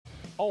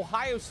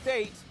Ohio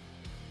State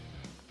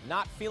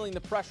not feeling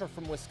the pressure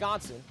from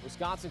Wisconsin.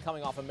 Wisconsin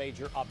coming off a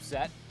major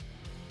upset.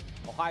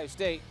 Ohio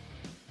State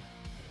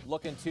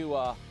looking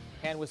to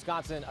hand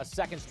Wisconsin a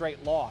second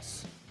straight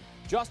loss.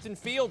 Justin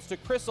Fields to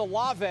Chris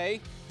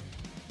Olave,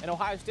 and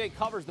Ohio State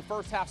covers the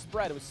first half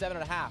spread. It was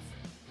 7.5.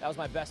 That was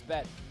my best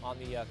bet on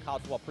the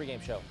college football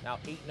pregame show. Now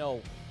 8-0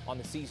 on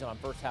the season on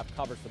first half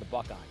covers for the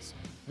Buckeyes.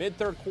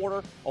 Mid-third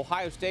quarter,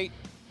 Ohio State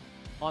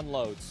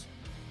unloads.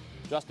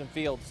 Justin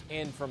Fields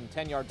in from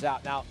 10 yards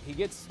out. Now, he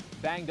gets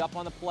banged up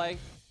on the play,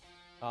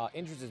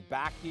 injures his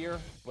back here,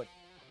 but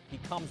he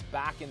comes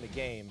back in the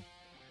game,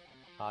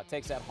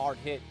 takes that hard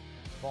hit,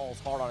 falls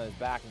hard on his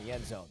back in the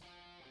end zone.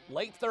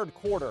 Late third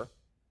quarter,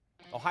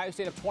 Ohio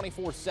State up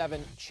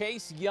 24-7.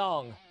 Chase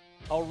Young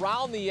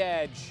around the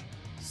edge,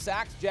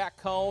 sacks Jack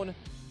Cohn,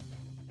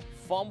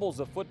 fumbles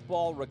the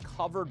football,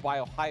 recovered by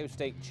Ohio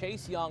State.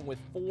 Chase Young with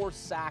 4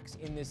 sacks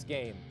in this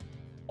game.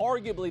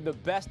 Arguably the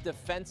best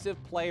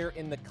defensive player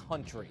in the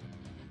country.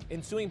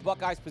 Ensuing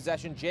Buckeyes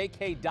possession,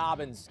 J.K.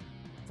 Dobbins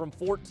from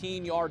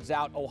 14 yards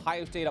out.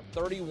 Ohio State up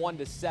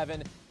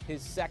 31-7,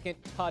 his second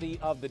tutty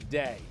of the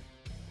day.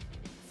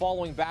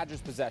 Following Badgers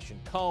possession,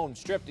 Cohn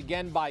stripped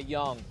again by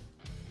Young.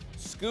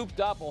 Scooped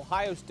up,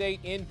 Ohio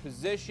State in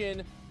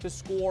position to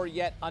score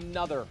yet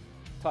another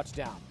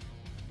touchdown.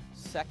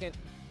 Second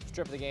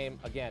strip of the game,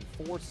 again,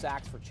 4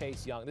 sacks for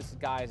Chase Young. This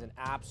guy is an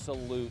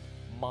absolute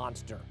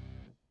monster.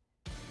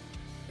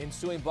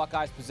 Ensuing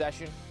Buckeyes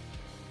possession,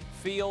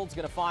 Fields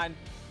going to find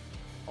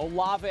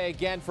Olave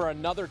again for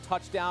another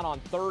touchdown on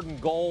 3rd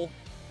and goal.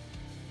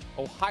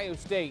 Ohio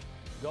State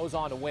goes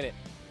on to win it.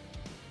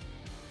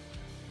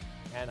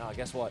 And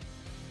guess what?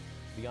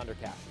 The under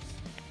cashes.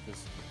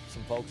 Because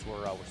some folks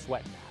were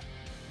sweating that.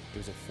 It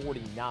was at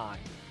 49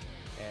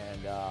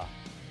 and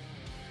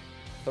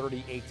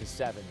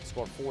 38-7. They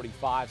scored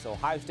 45. So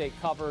Ohio State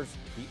covers,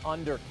 the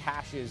under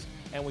cashes.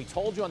 And we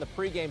told you on the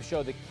pregame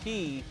show the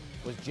key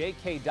was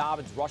J.K.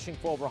 Dobbins rushing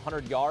for over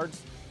 100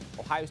 yards.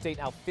 Ohio State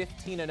now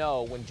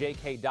 15-0 when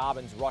J.K.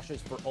 Dobbins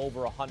rushes for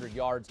over 100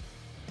 yards.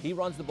 He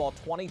runs the ball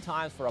 20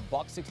 times for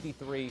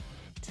 $163,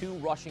 2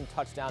 rushing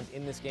touchdowns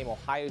in this game.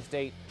 Ohio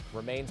State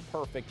remains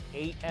perfect,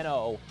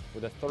 8-0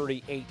 with a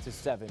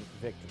 38-7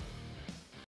 victory.